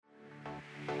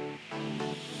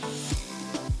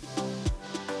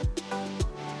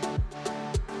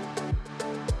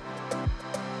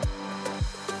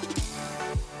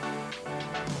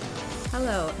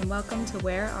Hello, and welcome to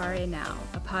Where RA Now,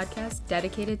 a podcast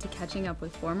dedicated to catching up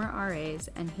with former RAs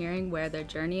and hearing where their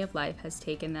journey of life has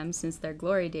taken them since their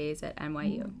glory days at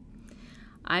NYU.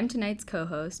 I'm tonight's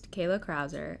co-host, Kayla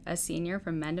Krauser, a senior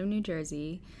from Mendham, New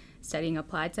Jersey, studying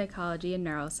applied psychology and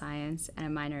neuroscience and a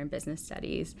minor in business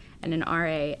studies, and an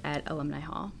RA at Alumni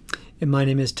Hall. And my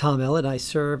name is Tom Ellett. I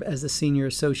serve as the Senior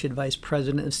Associate Vice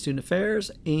President of Student Affairs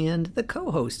and the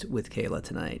co-host with Kayla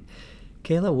tonight.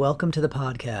 Kayla, welcome to the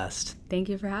podcast. Thank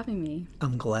you for having me.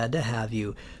 I'm glad to have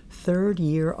you. Third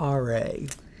year RA.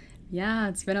 Yeah,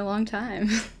 it's been a long time.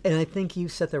 And I think you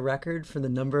set the record for the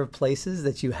number of places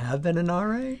that you have been an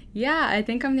RA? Yeah, I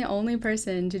think I'm the only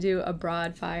person to do a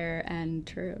Broad, Fire, and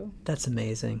True. That's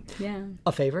amazing. Yeah.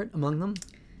 A favorite among them?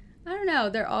 I don't know.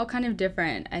 They're all kind of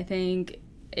different. I think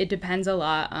it depends a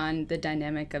lot on the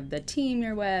dynamic of the team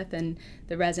you're with and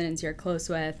the residents you're close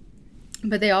with.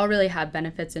 But they all really have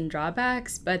benefits and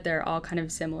drawbacks, but they're all kind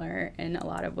of similar in a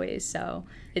lot of ways. So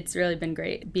it's really been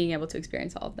great being able to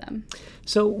experience all of them.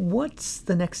 So what's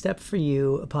the next step for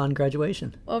you upon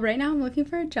graduation? Well, right now I'm looking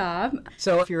for a job.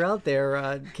 So if you're out there,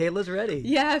 Kayla's ready.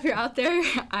 Yeah, if you're out there,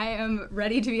 I am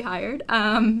ready to be hired. So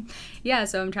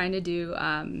I'm trying to do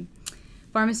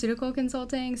pharmaceutical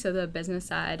consulting, so the business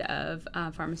side of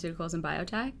pharmaceuticals and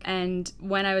biotech. And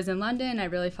when I was in London, I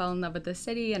really fell in love with the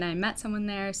city and I met someone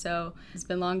there. So it's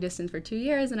been long distance for 2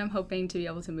 years and I'm hoping to be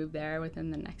able to move there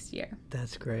within the next year.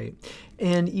 That's great.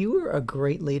 And you were a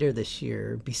great leader this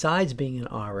year. Besides being an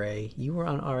RA, you were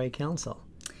on RA Council.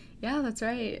 Yeah, that's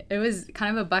right. It was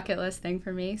kind of a bucket list thing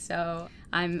for me. So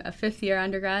I'm a fifth year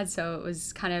undergrad, so it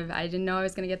was kind of, I didn't know I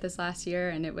was going to get this last year,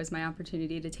 and it was my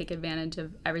opportunity to take advantage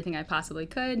of everything I possibly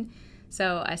could.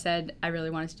 So I said I really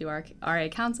wanted to do RA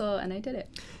Council, and I did it.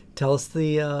 Tell us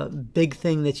the big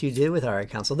thing that you did with RA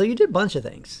Council, though you did a bunch of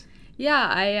things.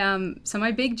 Yeah, so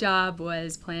my big job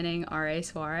was planning RA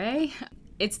Soiree.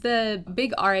 It's the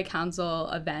big RA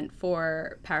Council event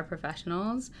for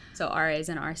paraprofessionals, so RAs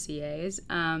and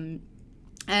RCAs.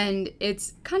 And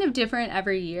it's kind of different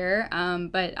every year,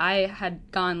 but I had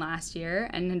gone last year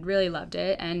and had really loved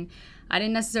it. And I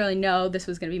didn't necessarily know this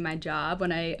was going to be my job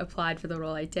when I applied for the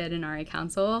role I did in RA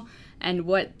Council and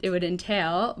what it would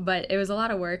entail, but it was a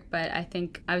lot of work. But I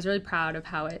think I was really proud of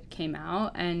how it came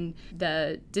out and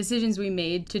the decisions we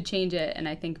made to change it and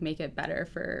I think make it better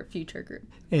for future groups.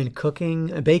 And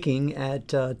baking at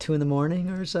 2 a.m.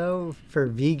 or so for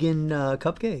vegan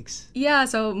cupcakes. Yeah,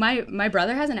 so my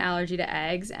brother has an allergy to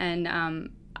eggs, and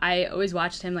I always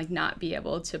watched him not be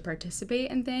able to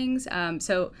participate in things.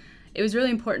 So it was really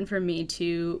important for me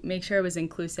to make sure it was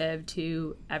inclusive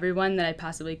to everyone that I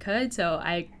possibly could. So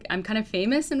I'm kind of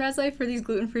famous in Res Life for these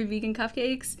gluten-free vegan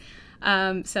cupcakes.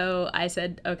 So I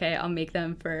said, okay, I'll make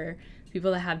them for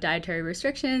people that have dietary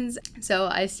restrictions. So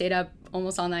I stayed up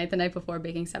almost all night the night before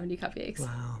baking 70 cupcakes.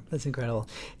 Wow, that's incredible.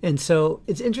 And so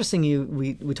it's interesting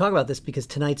we talk about this because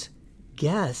tonight's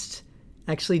guest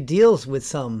actually deals with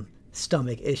some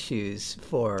stomach issues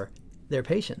for their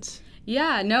patients.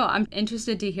 Yeah, no, I'm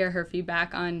interested to hear her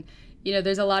feedback on,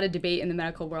 there's a lot of debate in the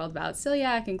medical world about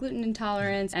celiac and gluten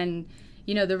intolerance and,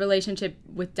 the relationship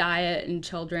with diet and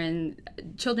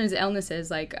children's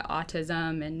illnesses like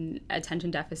autism and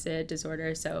attention deficit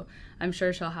disorder. So I'm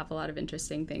sure she'll have a lot of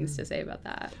interesting things to say about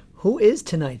that. Who is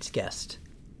tonight's guest?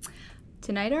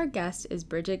 Tonight our guest is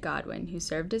Bridget Godwin, who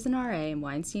served as an RA in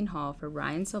Weinstein Hall for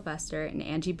Ryan Sylvester and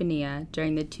Angie Bonilla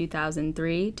during the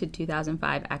 2003 to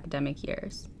 2005 academic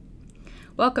years.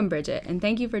 Welcome, Bridget, and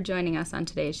thank you for joining us on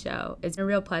today's show. It's a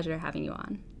real pleasure having you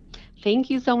on.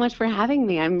 Thank you so much for having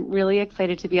me. I'm really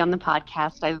excited to be on the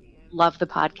podcast. I love the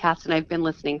podcast, and I've been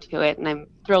listening to it, and I'm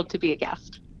thrilled to be a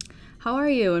guest. How are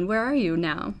you, and where are you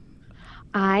now?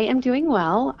 I am doing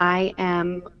well. I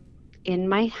am in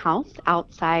my house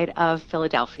outside of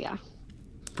Philadelphia.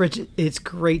 Bridget, it's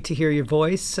great to hear your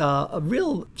voice. A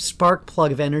real spark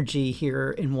plug of energy here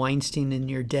in Weinstein in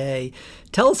your day.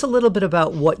 Tell us a little bit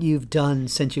about what you've done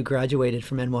since you graduated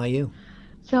from NYU.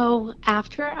 So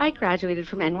after I graduated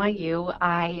from NYU,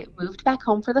 I moved back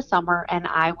home for the summer, and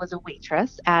I was a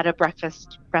waitress at a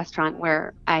breakfast restaurant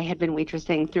where I had been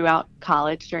waitressing throughout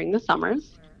college during the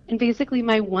summers. And basically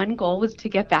my one goal was to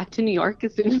get back to New York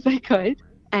as soon as I could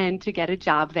and to get a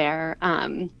job there.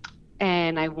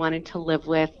 And I wanted to live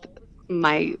with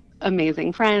my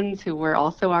amazing friends who were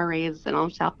also RAs, and I'll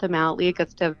shout them out, Leah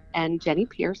Gustav and Jenny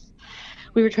Pierce.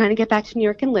 We were trying to get back to New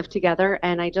York and live together,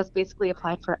 and I just basically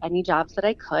applied for any jobs that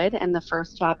I could, and the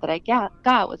first job that I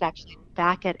got was actually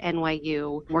back at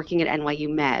NYU, working at NYU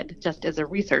Med, just as a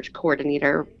research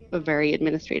coordinator, a very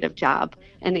administrative job.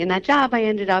 And in that job, I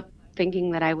ended up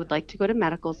thinking that I would like to go to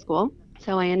medical school.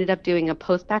 So I ended up doing a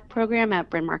post-bac program at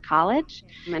Bryn Mawr College.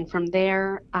 And from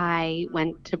there, I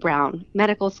went to Brown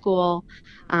Medical School.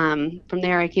 From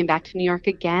there, I came back to New York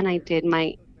again. I did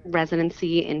my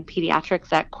residency in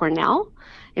pediatrics at Cornell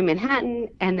in Manhattan.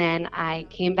 And then I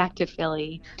came back to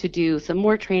Philly to do some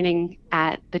more training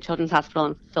at the Children's Hospital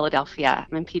in Philadelphia.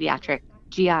 I'm in pediatric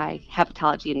GI,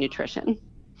 hepatology, and nutrition.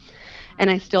 And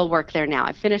I still work there now.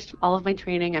 I finished all of my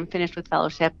training. I'm finished with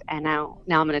fellowship, and now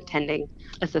I'm an attending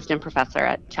assistant professor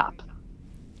at CHOP.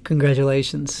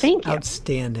 Congratulations. Thank you.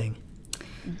 Outstanding.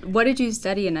 What did you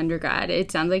study in undergrad? It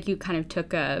sounds like you kind of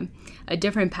took a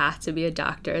different path to be a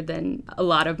doctor than a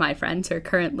lot of my friends are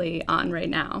currently on right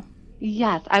now.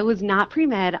 Yes, I was not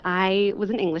pre-med. I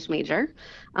was an English major.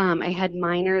 I had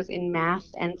minors in math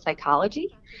and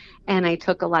psychology, and I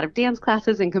took a lot of dance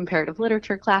classes and comparative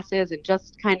literature classes and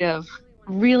just kind of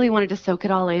really wanted to soak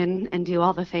it all in and do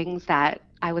all the things that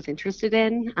I was interested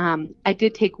in. I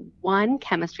did take one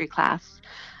chemistry class,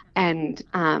 and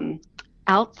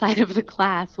outside of the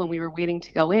class, when we were waiting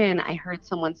to go in, I heard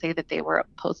someone say that they were a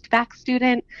post-bac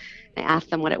student. I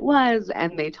asked them what it was,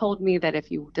 and they told me that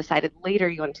if you decided later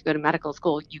you wanted to go to medical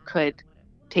school, you could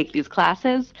take these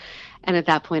classes. And at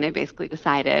that point, I basically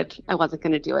decided I wasn't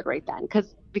going to do it right then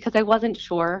because I wasn't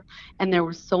sure, and there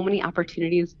were so many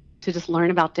opportunities to just learn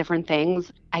about different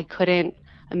things. I couldn't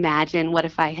imagine what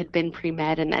if I had been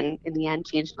pre-med and then in the end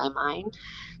changed my mind.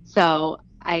 So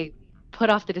I put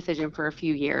off the decision for a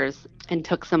few years and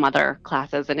took some other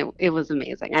classes, and it was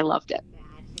amazing. I loved it.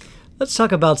 Let's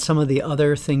talk about some of the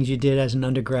other things you did as an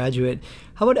undergraduate.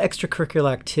 How about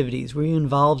extracurricular activities? Were you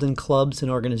involved in clubs and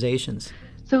organizations?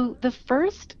 So the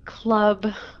first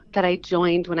club that I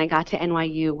joined when I got to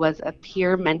NYU was a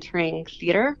peer mentoring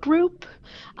theater group.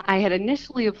 I had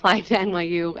initially applied to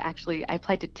NYU. Actually, I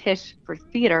applied to Tisch for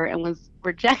theater and was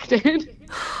rejected.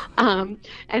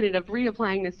 Ended up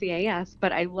reapplying to CAS,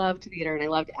 but I loved theater and I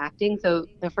loved acting. So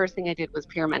the first thing I did was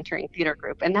peer mentoring theater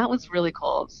group. And that was really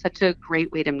cool. Such a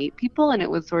great way to meet people. And it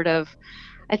was sort of,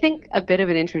 I think, a bit of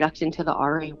an introduction to the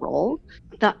RA role.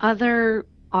 The other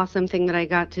awesome thing that I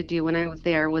got to do when I was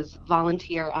there was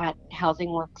volunteer at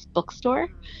Housing Works bookstore.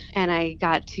 And I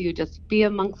got to just be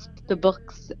amongst the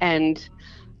books and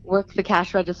work the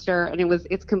cash register. And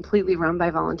it's completely run by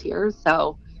volunteers.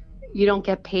 So you don't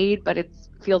get paid, but it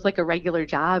feels like a regular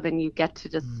job, and you get to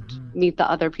just meet the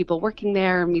other people working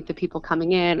there, meet the people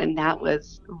coming in. And that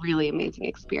was a really amazing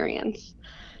experience.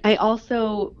 I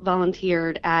also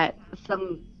volunteered at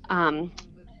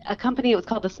a company. It was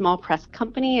called the Small Press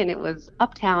Company, and it was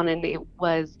uptown, and it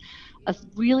was a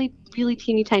really, really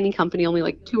teeny tiny company. Only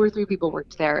like 2 or 3 people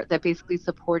worked there that basically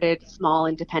supported small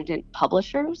independent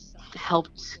publishers,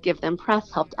 helped give them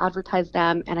press, helped advertise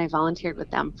them, and I volunteered with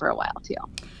them for a while too.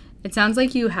 It sounds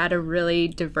like you had a really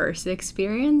diverse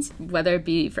experience, whether it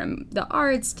be from the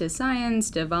arts to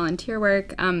science to volunteer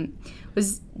work.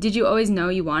 Did you always know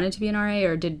you wanted to be an RA,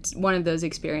 or did one of those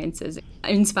experiences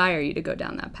inspire you to go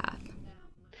down that path?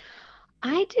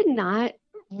 I did not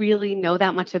really know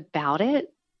that much about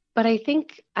it, but I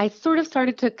think I sort of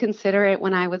started to consider it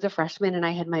when I was a freshman and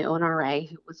I had my own RA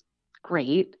who was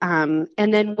great. And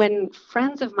then when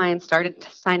friends of mine started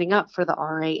signing up for the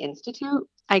RA Institute,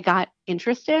 I got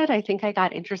interested. I think I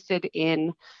got interested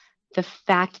in the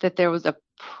fact that there was a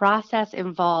process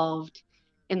involved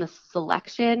in the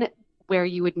selection where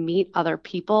you would meet other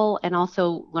people and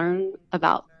also learn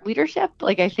about leadership.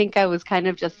 Like, I think I was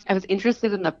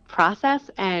interested in the process,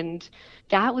 and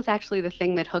that was actually the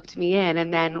thing that hooked me in.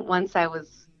 And then once I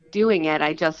was doing it,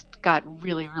 I just got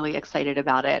really, really excited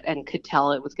about it and could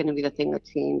tell it was going to be the thing that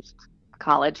changed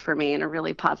college for me in a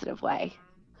really positive way.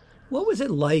 What was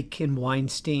it like in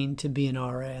Weinstein to be an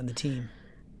RA on the team?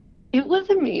 It was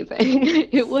amazing.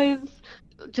 It was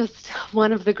just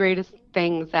one of the greatest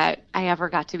things that I ever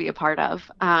got to be a part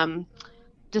of.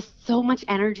 Just so much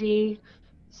energy,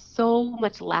 so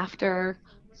much laughter,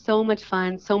 so much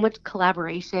fun, so much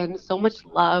collaboration, so much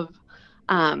love.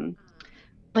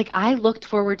 I looked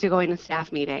forward to going to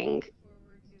staff meeting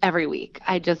every week.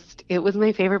 It was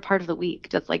my favorite part of the week,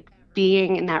 just like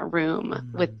being in that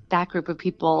room with that group of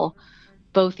people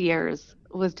both years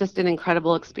was just an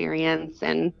incredible experience.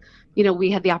 And,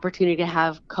 we had the opportunity to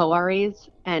have co-RAs,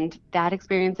 and that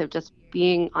experience of just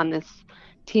being on this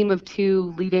team of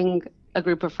 2 leading a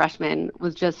group of freshmen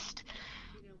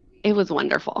it was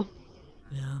wonderful.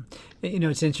 Yeah.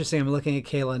 It's interesting. I'm looking at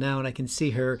Kayla now, and I can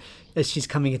see her as she's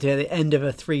coming to the end of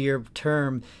a 3-year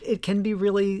term. It can be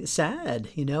really sad,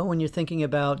 when you're thinking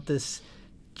about this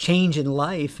change in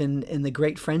life and the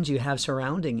great friends you have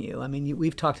surrounding you. I mean,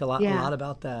 we've talked a lot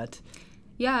about that.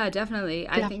 Yeah, definitely.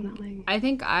 I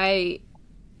think I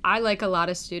I, like a lot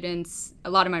of students, a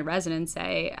lot of my residents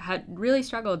say, had really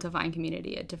struggled to find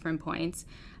community at different points.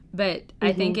 But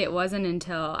I think it wasn't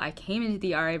until I came into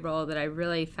the RA role that I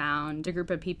really found a group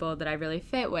of people that I really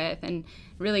fit with and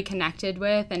really connected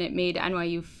with, and it made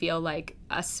NYU feel like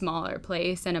a smaller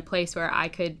place and a place where I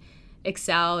could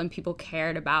excel and people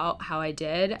cared about how I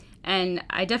did. And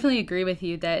I definitely agree with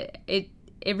you that it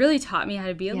really taught me how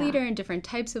to be a leader in different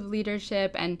types of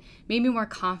leadership and made me more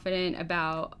confident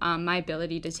about my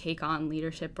ability to take on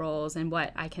leadership roles and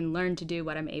what I can learn to do,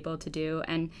 what I'm able to do.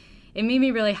 And it made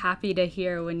me really happy to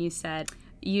hear when you said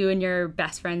you and your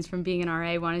best friends from being an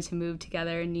RA wanted to move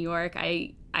together in New York.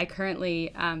 I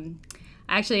currently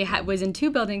actually was in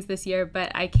 2 buildings this year,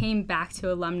 but I came back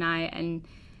to alumni and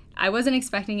I wasn't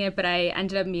expecting it, but I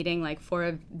ended up meeting like 4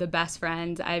 of the best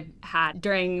friends I've had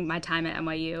during my time at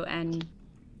NYU, and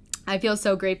I feel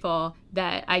so grateful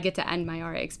that I get to end my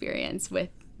RA experience with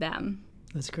them.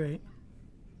 That's great.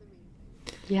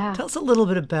 Yeah. Tell us a little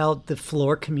bit about the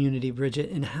floor community,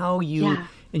 Bridget, and how you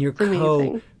and your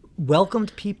co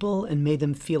welcomed people and made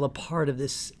them feel a part of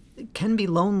this. It can be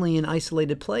lonely and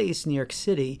isolated place, New York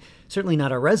City. Certainly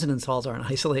not our residence halls aren't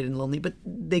isolated and lonely, but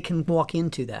they can walk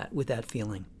into that with that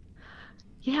feeling.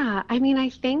 Yeah, I mean, I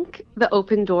think the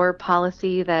open door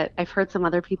policy that I've heard some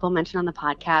other people mention on the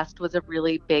podcast was a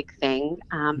really big thing.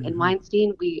 In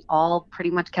Weinstein, we all pretty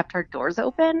much kept our doors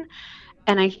open.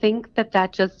 And I think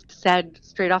that just said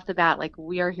straight off the bat, like,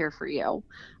 we are here for you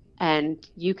and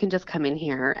you can just come in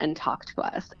here and talk to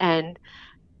us. And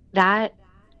that,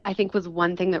 I think, was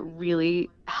one thing that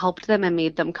really helped them and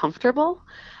made them comfortable.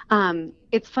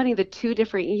 It's funny, the 2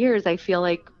 different years, I feel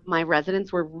like my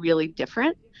residents were really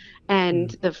different. And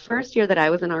the first year that I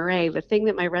was an RA, the thing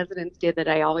that my residents did that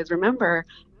I always remember,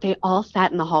 they all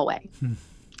sat in the hallway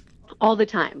all the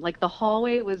time. Like, the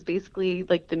hallway was basically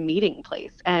like the meeting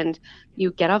place. And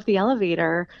you get off the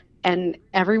elevator and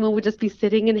everyone would just be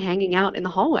sitting and hanging out in the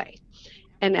hallway.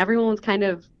 And everyone was kind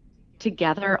of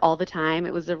together all the time.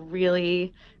 It was a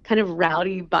really kind of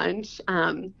rowdy bunch.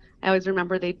 I always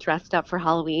remember they dressed up for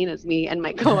Halloween as me and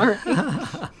my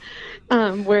co-RA.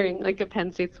 Wearing like a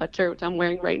Penn State sweatshirt, which I'm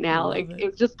wearing right now. Like, it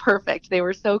was just perfect. They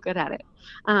were so good at it.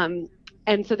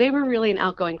 And so they were really an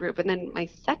outgoing group. And then my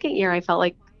second year, I felt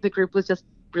like the group was just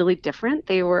really different.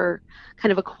 They were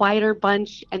kind of a quieter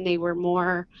bunch, and they were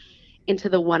more into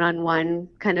the one-on-one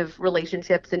kind of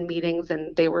relationships and meetings.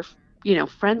 And they were,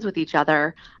 friends with each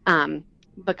other,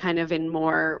 but kind of in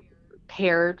more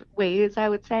paired ways, I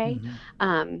would say.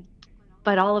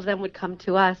 But all of them would come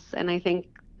to us. And I think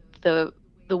the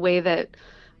way that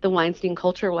the Weinstein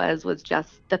culture was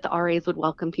just that the RAs would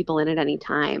welcome people in at any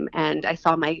time. And I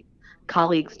saw my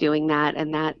colleagues doing that,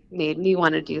 and that made me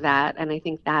want to do that. And I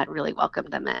think that really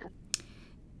welcomed them in.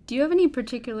 Do you have any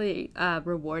particularly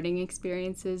rewarding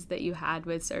experiences that you had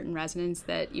with certain residents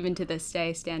that even to this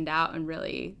day stand out and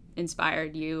really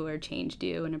inspired you or changed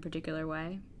you in a particular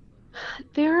way?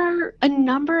 There are a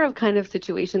number of kind of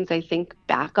situations I think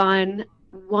back on.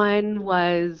 One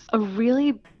was a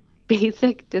really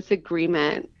basic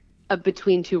disagreement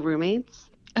between 2 roommates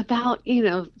about,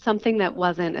 something that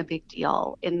wasn't a big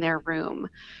deal in their room.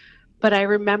 But I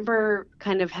remember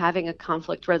kind of having a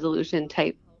conflict resolution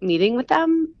type meeting with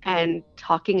them and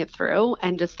talking it through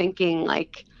and just thinking,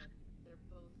 like,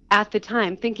 at the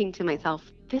time, thinking to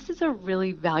myself, this is a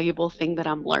really valuable thing that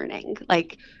I'm learning.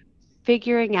 Like,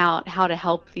 figuring out how to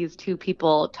help these 2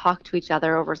 people talk to each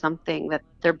other over something that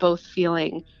they're both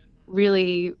feeling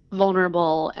really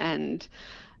vulnerable and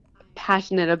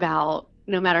passionate about,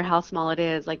 no matter how small it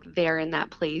is. Like, they're in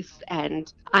that place,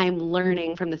 and I'm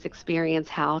learning from this experience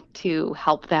how to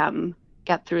help them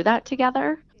get through that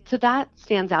together. So that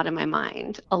stands out in my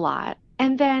mind a lot.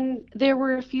 And then there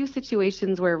were a few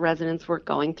situations where residents were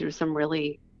going through some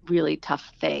really, really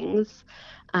tough things.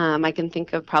 I can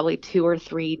think of probably 2 or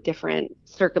 3 different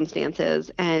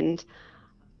circumstances, and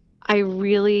I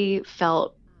really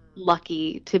felt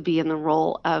lucky to be in the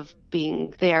role of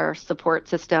being their support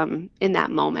system in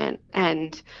that moment.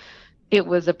 And it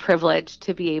was a privilege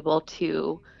to be able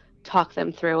to talk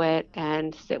them through it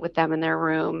and sit with them in their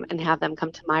room and have them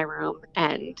come to my room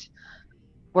and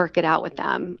work it out with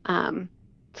them.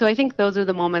 So I think those are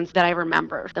the moments that I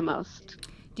remember the most.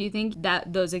 Do you think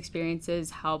that those experiences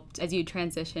helped as you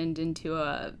transitioned into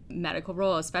a medical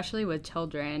role, especially with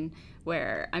children,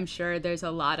 where I'm sure there's a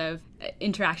lot of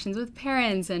interactions with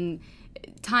parents and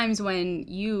times when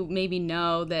you maybe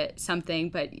know that something,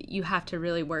 but you have to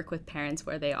really work with parents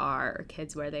where they are or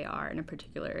kids where they are in a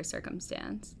particular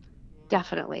circumstance?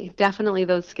 Definitely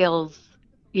those skills,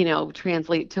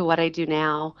 translate to what I do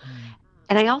now.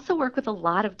 And I also work with a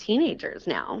lot of teenagers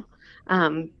now.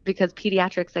 because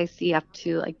pediatrics I see up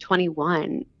to like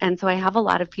 21. And so I have a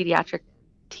lot of pediatric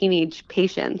teenage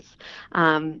patients.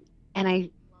 And I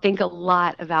think a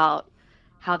lot about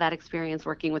how that experience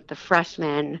working with the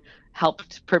freshmen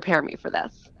helped prepare me for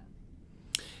this.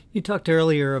 You talked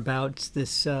earlier about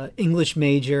this English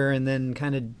major and then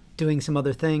kind of doing some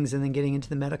other things and then getting into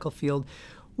the medical field.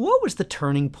 What was the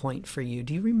turning point for you?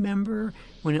 Do you remember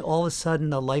when all of a sudden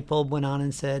the light bulb went on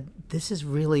and said, this is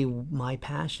really my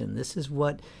passion. This is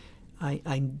what I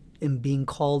am being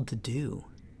called to do?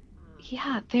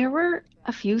 Yeah, there were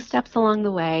a few steps along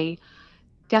the way.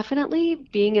 Definitely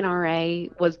being an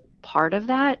RA was part of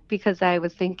that because I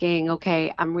was thinking,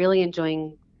 okay, I'm really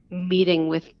enjoying meeting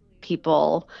with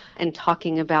people and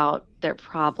talking about their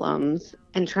problems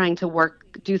and trying to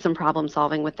do some problem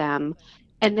solving with them.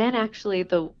 And then actually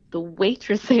the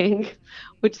waitressing,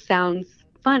 which sounds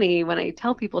funny when I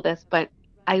tell people this, but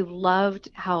I loved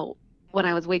how when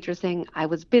I was waitressing, I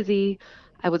was busy,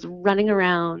 I was running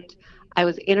around, I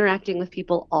was interacting with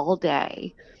people all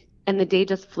day, and the day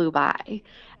just flew by.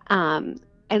 Um,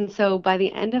 and so by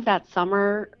the end of that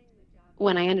summer,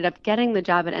 when I ended up getting the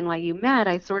job at NYU Med,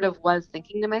 I sort of was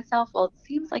thinking to myself, well, it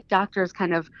seems like doctors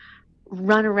kind of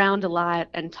run around a lot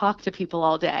and talk to people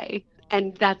all day.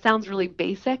 And that sounds really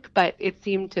basic, but it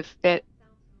seemed to fit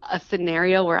a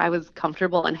scenario where I was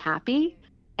comfortable and happy.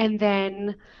 And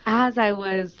then as I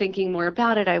was thinking more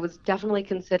about it, I was definitely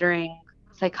considering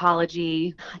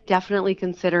psychology, definitely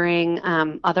considering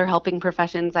other helping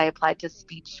professions. I applied to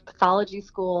speech pathology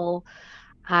school.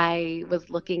 I was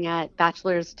looking at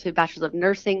bachelor's to bachelor's of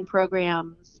nursing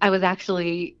programs. I was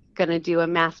actually going to do a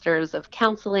master's of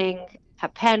counseling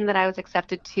at Penn that I was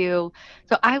accepted to.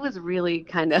 So I was really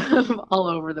kind of all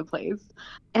over the place.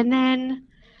 And then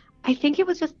I think it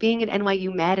was just being at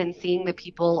NYU Med and seeing the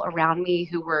people around me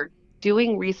who were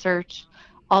doing research,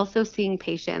 also seeing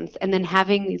patients, and then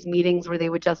having these meetings where they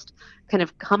would just kind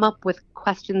of come up with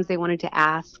questions they wanted to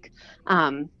ask,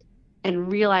 and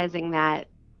realizing that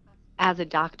as a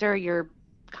doctor, you're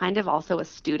kind of also a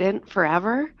student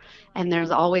forever, and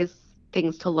there's always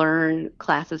things to learn,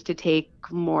 classes to take,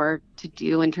 more to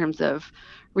do in terms of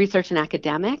research and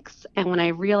academics. And when I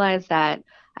realized that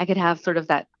I could have sort of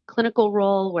that clinical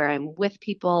role where I'm with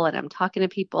people and I'm talking to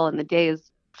people and the day is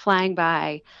flying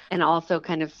by, and also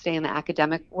kind of stay in the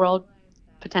academic world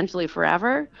potentially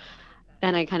forever,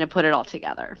 then I kind of put it all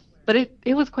together. But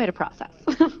it was quite a process.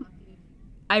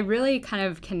 I really kind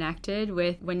of connected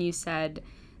with when you said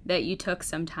that you took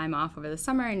some time off over the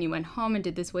summer and you went home and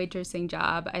did this waitressing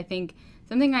job. I think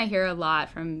something I hear a lot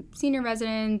from senior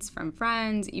residents, from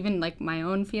friends, even like my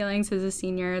own feelings as a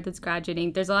senior that's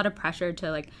graduating, there's a lot of pressure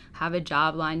to like have a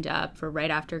job lined up for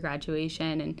right after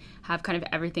graduation and have kind of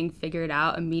everything figured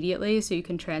out immediately so you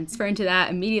can transfer into that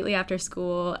immediately after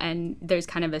school, and there's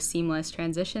kind of a seamless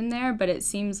transition there. But it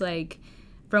seems like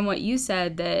from what you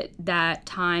said that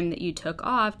time that you took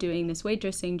off doing this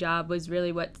waitressing job was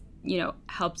really what,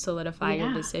 helped solidify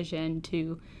your decision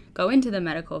to go into the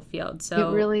medical field. So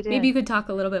it really did. Maybe you could talk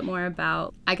a little bit more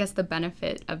about, I guess, the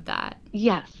benefit of that.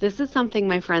 Yes, this is something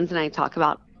my friends and I talk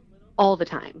about all the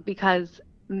time because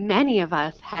many of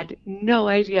us had no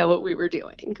idea what we were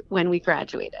doing when we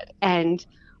graduated. And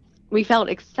we felt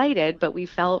excited, but we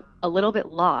felt a little bit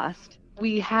lost.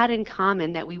 We had in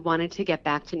common that we wanted to get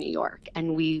back to New York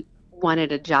and we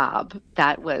wanted a job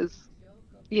that was,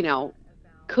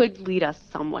 could lead us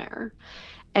somewhere.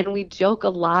 And we joke a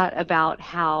lot about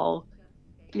how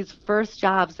these first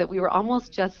jobs that we were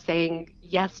almost just saying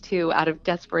yes to out of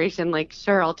desperation, like,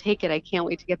 sure, I'll take it. I can't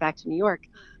wait to get back to New York.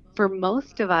 For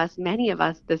most of us, many of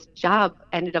us, this job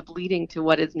ended up leading to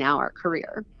what is now our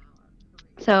career.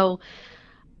 So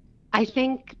I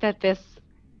think that this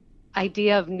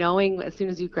idea of knowing as soon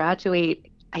as you graduate,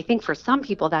 I think for some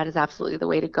people that is absolutely the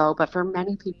way to go. But for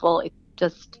many people, it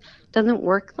just doesn't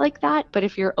work like that. But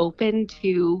if you're open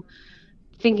to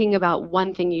thinking about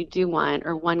one thing you do want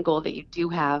or one goal that you do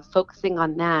have, focusing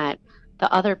on that,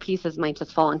 the other pieces might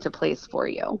just fall into place for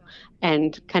you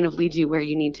and kind of lead you where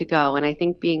you need to go. And I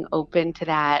think being open to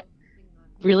that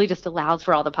really just allows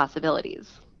for all the possibilities.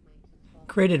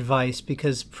 Great advice,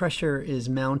 because pressure is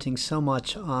mounting so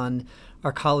much on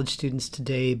our college students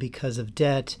today because of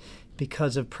debt,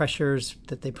 because of pressures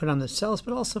that they put on themselves,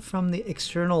 but also from the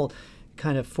external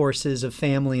kind of forces of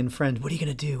family and friends. What are you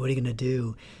going to do? What are you going to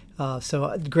do?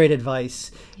 So great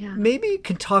advice. Yeah. Maybe you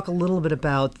could talk a little bit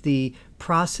about the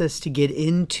process to get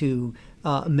into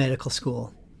medical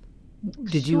school.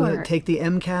 Did Sure. you take the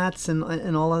MCATs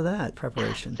and all of that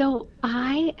preparation? So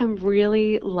I am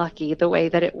really lucky the way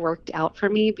that it worked out for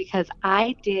me because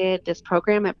I did this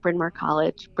program at Bryn Mawr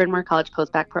College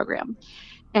Postbac program.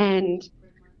 And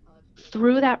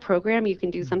through that program, you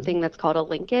can do something that's called a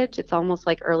linkage. It's almost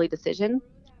like early decision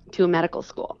to a medical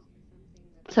school.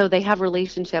 So they have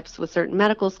relationships with certain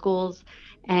medical schools.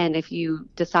 And if you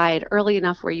decide early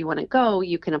enough where you want to go,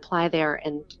 you can apply there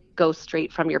and go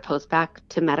straight from your post-bac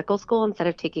to medical school instead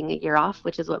of taking a year off,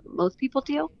 which is what most people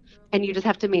do. And you just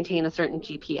have to maintain a certain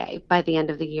GPA by the end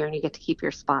of the year, and you get to keep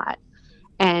your spot.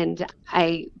 And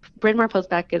Bryn Mawr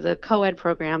Postbac is a co-ed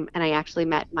program, and I actually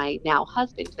met my now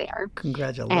husband there.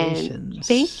 Congratulations. And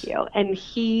thank you. And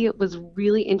he was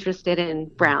really interested in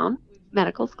Brown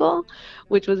Medical School,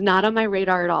 which was not on my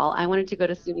radar at all. I wanted to go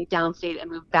to SUNY Downstate and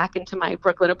move back into my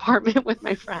Brooklyn apartment with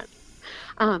my friends.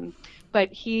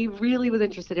 But he really was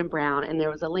interested in Brown, and there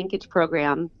was a linkage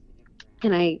program,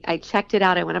 and I checked it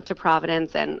out. I went up to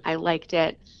Providence, and I liked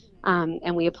it.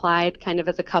 And we applied kind of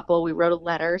as a couple. We wrote a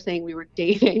letter saying we were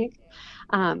dating.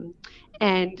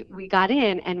 And we got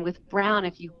in. And with Brown,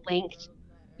 if you linked,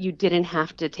 you didn't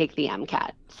have to take the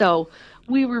MCAT. So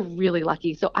we were really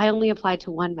lucky. So I only applied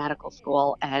to one medical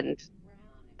school, and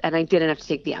I didn't have to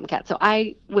take the MCAT. So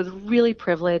I was really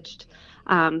privileged.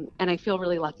 And I feel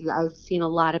really lucky. I've seen a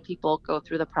lot of people go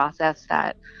through the process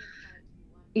that,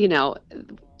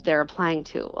 they're applying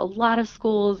to a lot of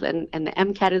schools, and the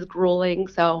MCAT is grueling.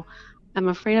 So I'm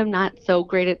afraid I'm not so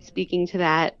great at speaking to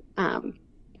that. And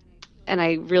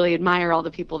I really admire all the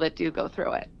people that do go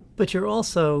through it. But you're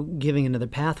also giving another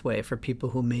pathway for people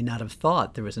who may not have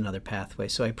thought there was another pathway.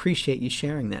 So I appreciate you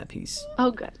sharing that piece. Oh,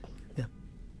 good. Yeah.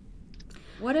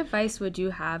 What advice would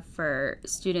you have for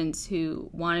students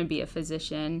who want to be a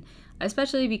physician,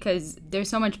 especially because there's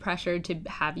so much pressure to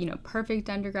have, perfect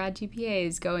undergrad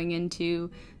GPAs going into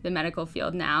the medical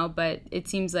field now, but it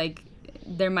seems like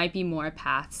there might be more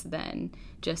paths than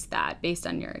just that based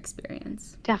on your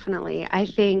experience? Definitely. I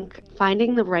think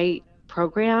finding the right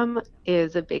program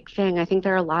is a big thing. I think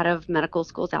there are a lot of medical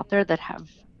schools out there that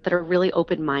are really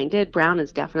open-minded. Brown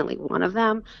is definitely one of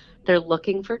them. They're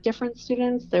looking for different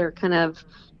students. They're kind of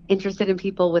interested in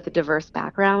people with a diverse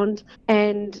background.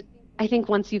 And I think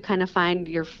once you kind of find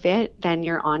your fit, then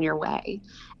you're on your way.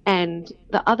 And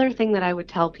the other thing that I would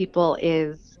tell people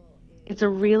is it's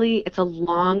a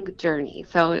long journey.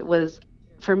 So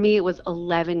for me, it was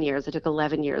 11 years. It took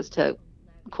 11 years to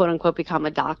quote unquote become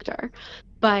a doctor,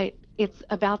 but it's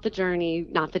about the journey,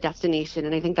 not the destination.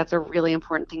 And I think that's a really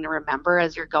important thing to remember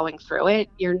as you're going through it.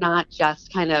 You're not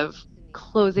just kind of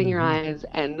closing your eyes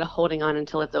and holding on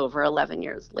until it's over 11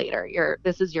 years later.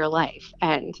 This is your life,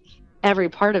 and every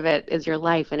part of it is your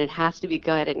life, and it has to be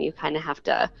good, and you kind of have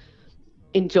to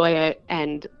enjoy it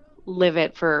and live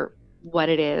it for what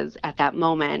it is at that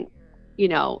moment,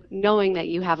 knowing that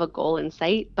you have a goal in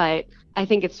sight. But I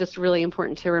think it's just really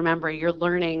important to remember you're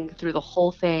learning through the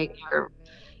whole thing. You're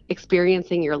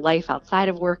experiencing your life outside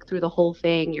of work through the whole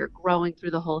thing. You're growing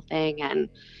through the whole thing, and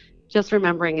just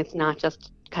remembering it's not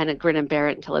just kind of grin and bear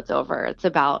it until it's over. It's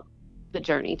about the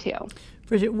journey too.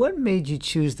 Bridget, what made you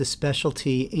choose the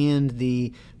specialty and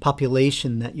the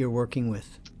population that you're working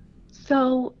with?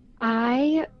 So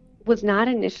I was not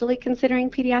initially considering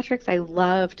pediatrics. I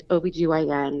loved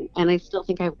OBGYN, and I still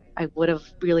think I would have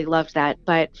really loved that.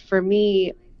 But for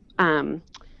me,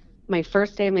 my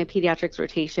first day of my pediatrics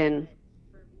rotation,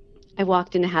 I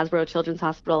walked into Hasbro Children's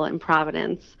Hospital in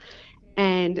Providence,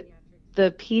 and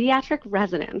the pediatric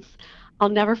residents, I'll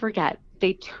never forget,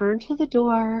 they turned to the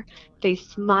door, they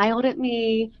smiled at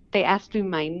me, they asked me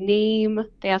my name,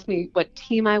 they asked me what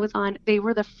team I was on. They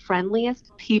were the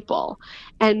friendliest people.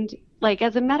 And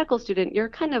as a medical student, you're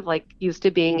kind of used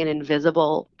to being an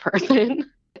invisible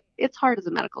person. It's hard as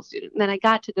a medical student. And then I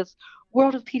got to this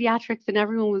world of pediatrics, and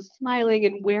everyone was smiling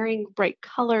and wearing bright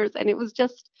colors, and it was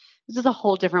just a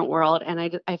whole different world. And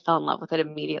I fell in love with it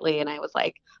immediately, and I was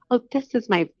like, oh, this is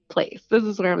my place. This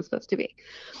is where I'm supposed to be.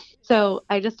 So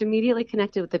I just immediately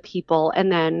connected with the people,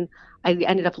 and then I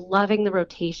ended up loving the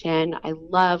rotation. I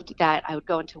loved that I would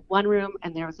go into one room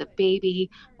and there was a baby,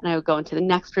 and I would go into the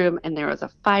next room and there was a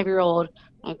 5-year-old.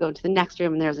 I would go into the next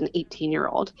room and there was an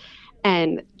 18-year-old.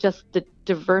 And just the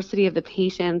diversity of the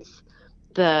patients,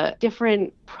 the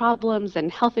different problems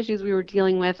and health issues we were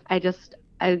dealing with,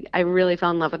 I really fell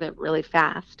in love with it really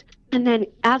fast. And then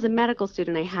as a medical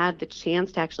student, I had the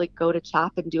chance to actually go to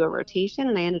CHOP and do a rotation,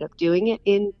 and I ended up doing it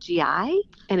in GI,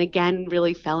 and again,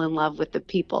 really fell in love with the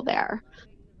people there.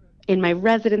 In my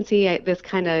residency, this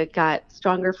kind of got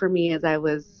stronger for me as I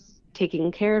was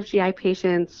taking care of GI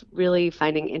patients, really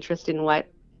finding interest in what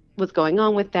was going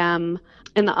on with them.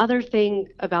 And the other thing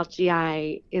about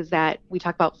GI is that we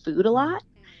talk about food a lot.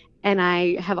 And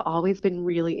I have always been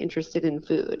really interested in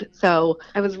food. So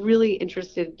I was really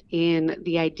interested in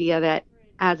the idea that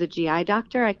as a GI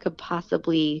doctor, I could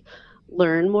possibly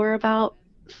learn more about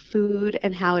food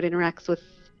and how it interacts with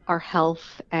our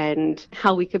health and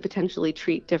how we could potentially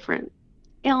treat different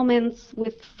ailments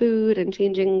with food and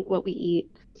changing what we eat.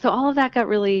 So all of that got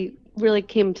really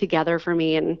came together for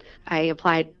me, and I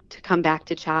applied to come back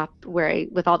to CHOP where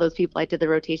with all those people I did the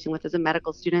rotation with as a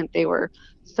medical student. They were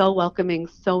so welcoming,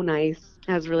 so nice.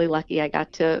 I was really lucky I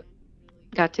got to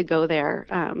go there.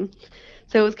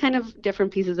 So it was kind of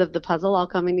different pieces of the puzzle all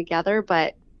coming together,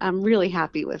 but I'm really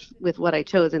happy with what I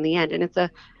chose in the end. And it's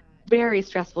a very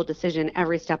stressful decision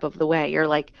every step of the way. You're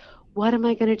like, what am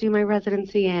I going to do my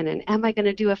residency in? And am I going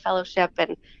to do a fellowship?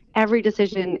 And every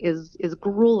decision is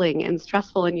grueling and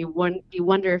stressful, and you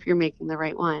wonder if you're making the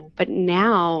right one. But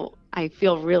now I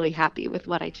feel really happy with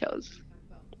what I chose.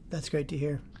 That's great to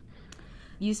hear.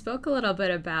 You spoke a little bit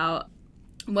about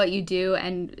what you do,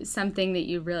 and something that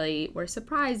you really were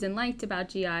surprised and liked about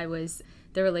GI was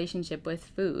the relationship with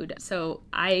food. So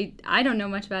I don't know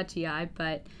much about GI,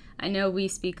 but I know we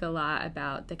speak a lot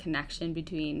about the connection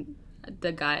between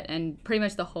the gut and pretty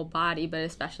much the whole body, but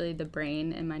especially the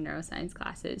brain in my neuroscience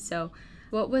classes. So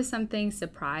what was something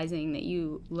surprising that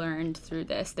you learned through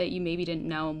this that you maybe didn't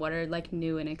know, and what are like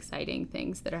new and exciting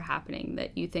things that are happening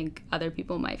that you think other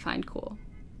people might find cool?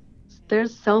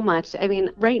 There's so much. I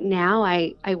mean, right now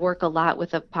I work a lot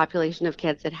with a population of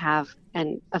kids that have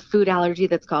a food allergy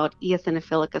that's called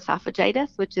eosinophilic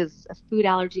esophagitis, which is a food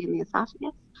allergy in the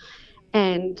esophagus.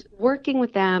 And working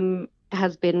with them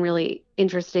has been really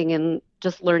interesting in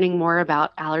just learning more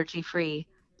about allergy-free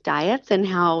diets and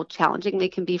how challenging they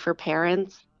can be for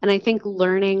parents. And I think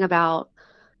learning about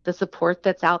the support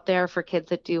that's out there for kids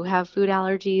that do have food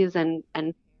allergies and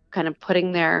kind of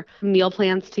putting their meal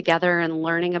plans together and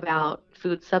learning about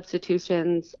food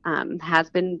substitutions has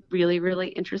been really, really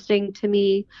interesting to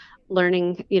me.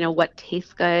 Learning, what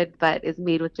tastes good but is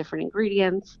made with different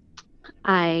ingredients.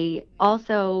 I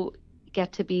also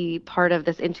get to be part of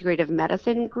this integrative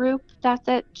medicine group that's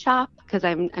at CHOP because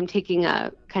I'm taking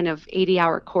a kind of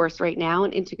 80-hour course right now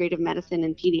in integrative medicine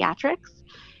and pediatrics.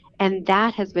 And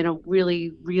that has been a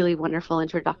really, really wonderful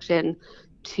introduction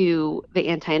to the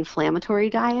anti-inflammatory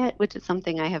diet, which is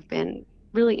something I have been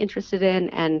really interested in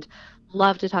and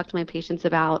love to talk to my patients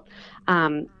about.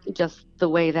 Just the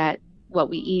way that what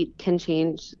we eat can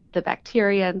change the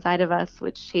bacteria inside of us,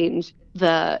 which change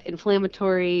the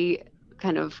inflammatory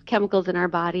kind of chemicals in our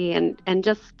body, and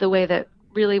just the way that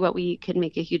really what we eat can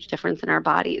make a huge difference in our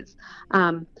bodies.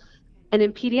 And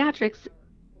in pediatrics,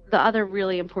 the other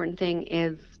really important thing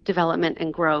is development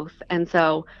and growth. And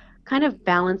so kind of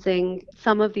balancing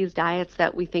some of these diets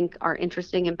that we think are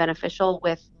interesting and beneficial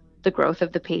with the growth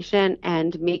of the patient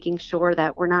and making sure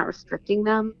that we're not restricting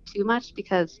them too much,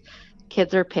 because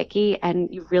kids are picky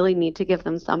and you really need to give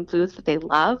them some foods that they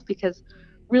love, because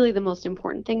really the most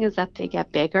important thing is that they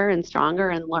get bigger and stronger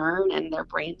and learn and their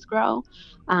brains grow.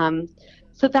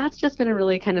 So that's just been a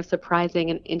really kind of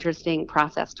surprising and interesting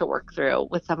process to work through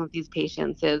with some of these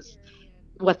patients, is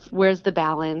where's the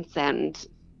balance and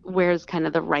where's kind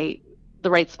of the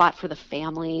right spot for the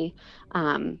family.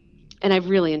 And I've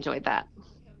really enjoyed that.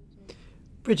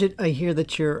 Bridget, I hear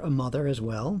that you're a mother as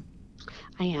well.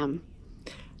 I am.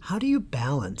 How do you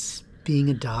balance being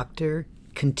a doctor,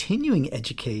 continuing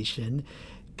education,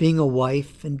 being a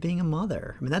wife, and being a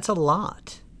mother? I mean, that's a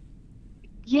lot.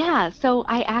 Yeah, so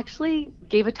I actually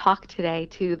gave a talk today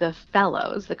to the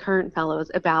fellows, the current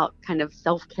fellows, about kind of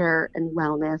self-care and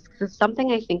wellness. It's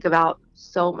something I think about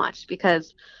so much,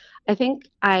 because I think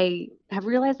I have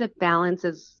realized that balance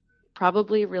is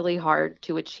probably really hard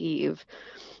to achieve.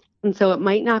 And so it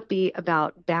might not be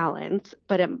about balance,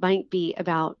 but it might be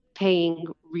about paying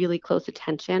really close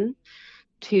attention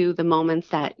to the moments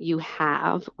that you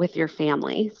have with your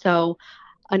family. So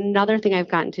another thing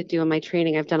I've gotten to do in my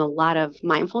training, I've done a lot of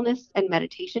mindfulness and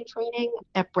meditation training.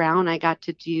 At Brown, I got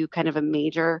to do kind of a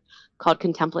major called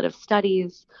contemplative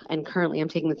studies. And currently I'm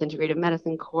taking this integrative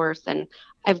medicine course. And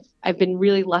I've been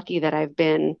really lucky that I've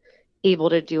been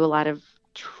able to do a lot of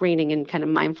training in kind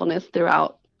of mindfulness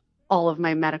throughout all of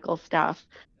my medical stuff.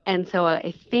 And so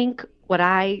I think what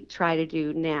I try to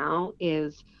do now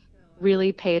is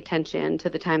really pay attention to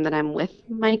the time that I'm with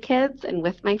my kids and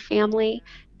with my family,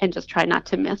 and just try not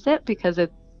to miss it because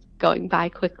it's going by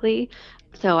quickly.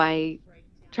 So I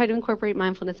try to incorporate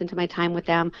mindfulness into my time with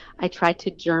them. I try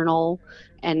to journal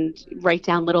and write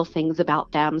down little things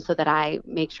about them so that I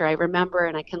make sure I remember,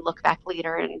 and I can look back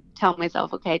later and tell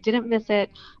myself, okay, I didn't miss it.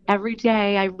 Every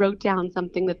day I wrote down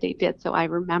something that they did so I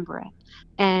remember it.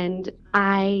 And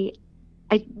I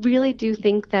really do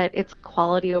think that it's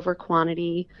quality over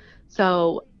quantity.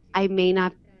 So I may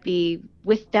not be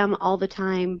with them all the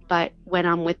time, but when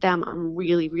I'm with them, I'm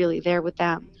really, really there with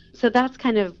them. So that's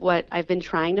kind of what I've been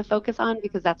trying to focus on,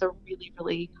 because that's a really,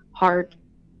 really hard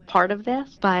part of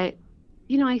this. But,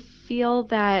 I feel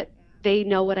that they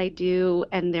know what I do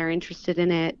and they're interested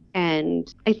in it.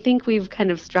 And I think we've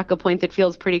kind of struck a point that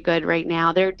feels pretty good right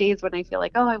now. There are days when I feel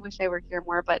like, oh, I wish I were here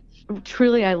more, but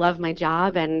truly I love my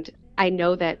job. And I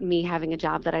know that me having a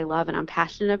job that I love and I'm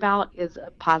passionate about is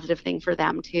a positive thing for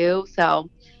them too. So,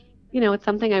 it's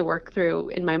something I work through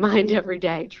in my mind every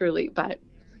day, truly, but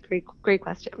great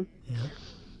question. Yeah.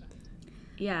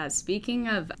 Yeah, speaking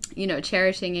of,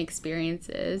 cherishing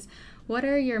experiences, what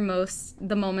are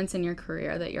the moments in your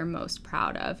career that you're most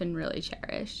proud of and really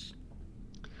cherish?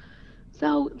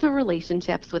 So the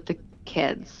relationships with the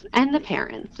kids and the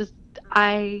parents,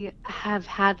 I have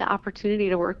had the opportunity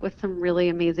to work with some really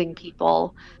amazing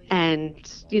people. And,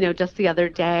 just the other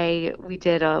day we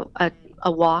did a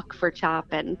walk for CHOP,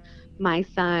 and my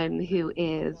son, who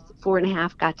is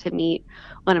 4.5, got to meet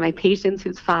one of my patients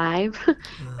who's 5.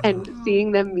 And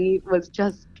seeing them meet was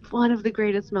just one of the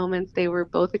greatest moments. They were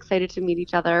both excited to meet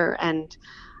each other, and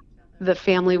the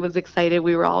family was excited.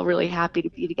 We were all really happy to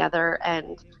be together.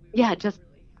 And yeah, just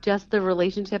the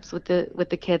relationships with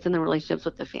the kids and the relationships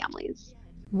with the families.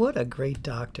 What a great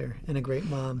doctor and a great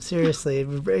mom. Seriously,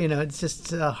 it's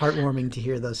just heartwarming to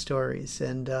hear those stories.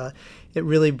 And it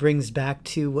really brings back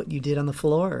to what you did on the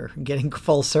floor, getting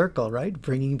full circle, right?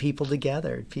 Bringing people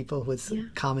together, people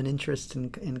with common interests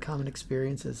and common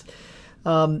experiences.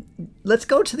 Let's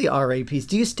go to the RA piece.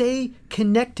 Do you stay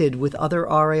connected with other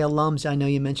RA alums? I know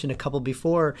you mentioned a couple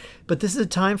before, but this is a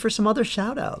time for some other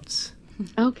shout outs.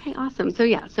 Okay, awesome.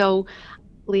 So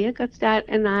Leah Gutstadt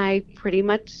and I pretty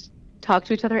much talk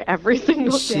to each other every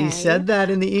single day. She said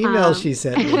that in the email she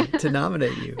sent me to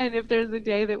nominate you. And if there's a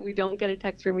day that we don't get a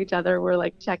text from each other, we're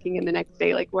like checking in the next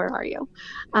day, like, where are you?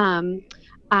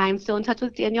 I'm still in touch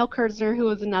with Danielle Kerzner, who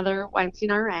is another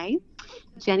Weinstein RA.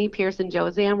 Jenny Pierce and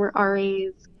Joanne were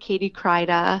RAs. Katie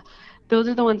Kryda. Those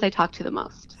are the ones I talk to the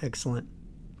most. Excellent.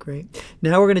 Great.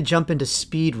 Now we're going to jump into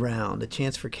speed round, a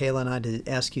chance for Kayla and I to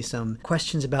ask you some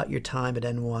questions about your time at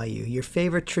NYU, your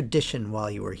favorite tradition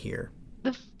while you were here.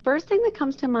 The first thing that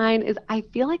comes to mind is I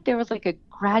feel like there was like a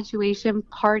graduation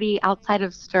party outside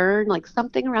of Stern, like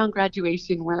something around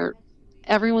graduation where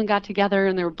everyone got together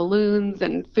and there were balloons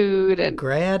and food. And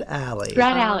Grad Alley.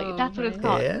 Grad Alley, that's what it's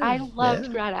called. Yeah, I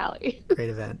loved Grad Alley. Great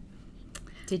event.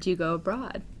 Did you go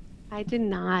abroad? I did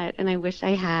not, and I wish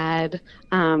I had.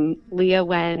 Leah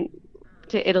went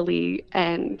to Italy,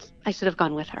 and I should have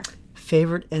gone with her.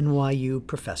 Favorite NYU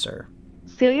professor?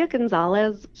 Celia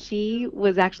Gonzalez. She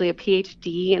was actually a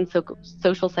PhD in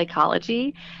social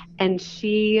psychology, and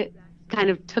she kind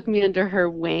of took me under her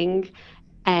wing,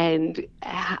 and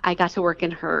I got to work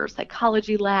in her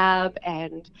psychology lab,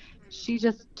 and she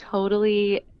just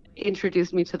totally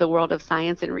introduced me to the world of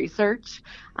science and research.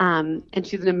 And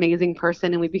she's an amazing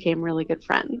person, and we became really good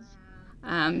friends.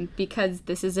 Because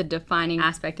this is a defining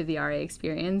aspect of the RA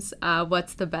experience,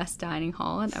 what's the best dining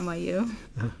hall at NYU?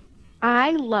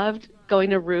 I loved going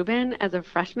to Reuben as a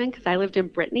freshman because I lived in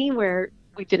Brittany, where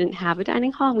we didn't have a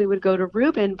dining hall, and we would go to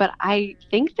Reuben, but I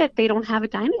think that they don't have a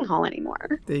dining hall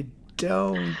anymore. They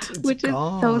don't. Which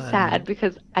gone. Is so sad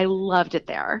because I loved it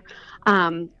there.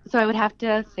 So I would have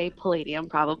to say Palladium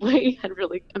probably had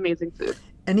really amazing food.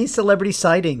 Any celebrity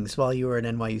sightings while you were an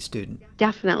NYU student?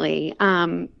 Definitely.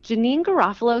 Janine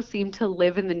Garofalo seemed to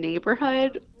live in the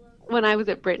neighborhood. When I was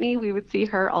at Brittany, we would see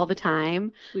her all the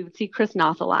time. We would see Chris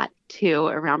Noth a lot too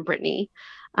around Brittany.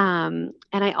 And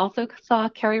I also saw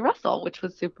Carrie Russell, which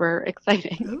was super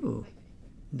exciting. Oh,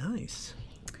 nice.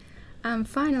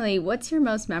 Finally, what's your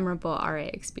most memorable RA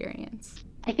experience?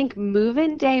 I think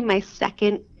move-in day, my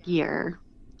second year.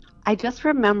 I just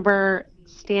remember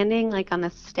standing like on the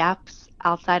steps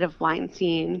outside of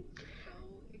Weinstein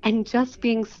and just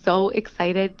being so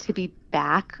excited to be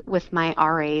back with my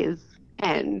RAs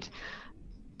and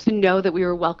to know that we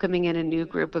were welcoming in a new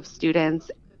group of students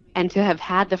and to have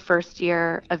had the first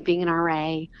year of being an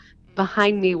RA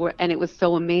behind me, and it was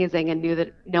so amazing, and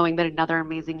knowing that another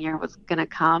amazing year was going to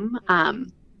come.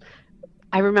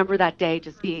 I remember that day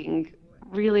just being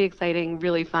really exciting,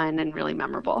 really fun, and really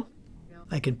memorable.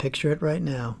 I can picture it right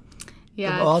now.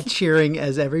 Yeah, all cheering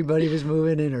as everybody was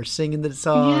moving in or singing the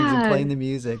songs and playing the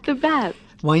music. The best.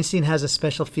 Weinstein has a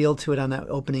special feel to it on that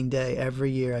opening day. Every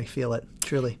year I feel it,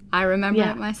 truly. I remember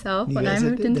it myself when I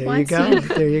moved into Weinstein.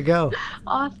 There you go.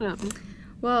 Awesome.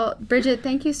 Well, Bridget,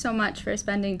 thank you so much for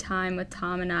spending time with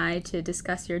Tom and I to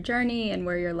discuss your journey and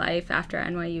where your life after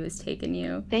NYU has taken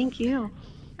you. Thank you.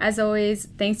 As always,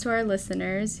 thanks to our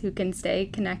listeners who can stay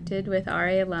connected with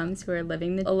RA alums who are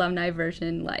living the alumni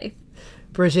version life.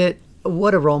 Bridget,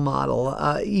 What a role model.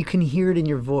 You can hear it in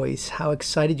your voice, how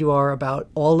excited you are about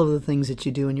all of the things that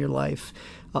you do in your life.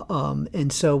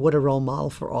 And so what a role model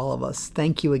for all of us.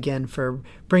 Thank you again for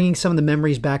bringing some of the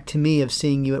memories back to me of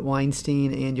seeing you at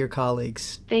Weinstein and your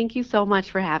colleagues. Thank you so much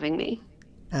for having me.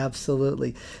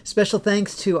 Absolutely. Special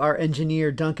thanks to our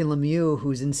engineer, Duncan Lemieux,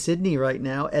 who's in Sydney right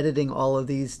now editing all of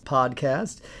these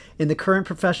podcasts, and the current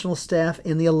professional staff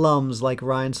and the alums like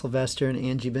Ryan Sylvester and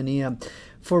Angie Bonilla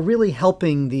for really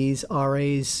helping these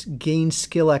RAs gain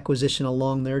skill acquisition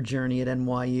along their journey at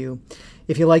NYU.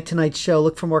 If you like tonight's show,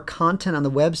 look for more content on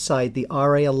the website. The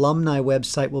RA Alumni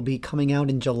website will be coming out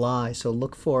in July, so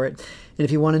look for it. And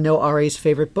if you want to know RA's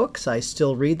favorite books, I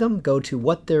still read them. Go to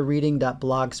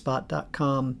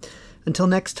whattheyrereading.blogspot.com. Until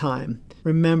next time,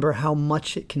 remember how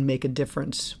much it can make a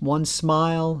difference. One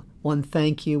smile, one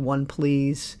thank you, one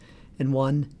please, and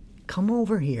one come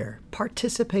over here,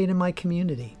 participate in my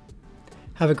community.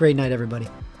 Have a great night, everybody.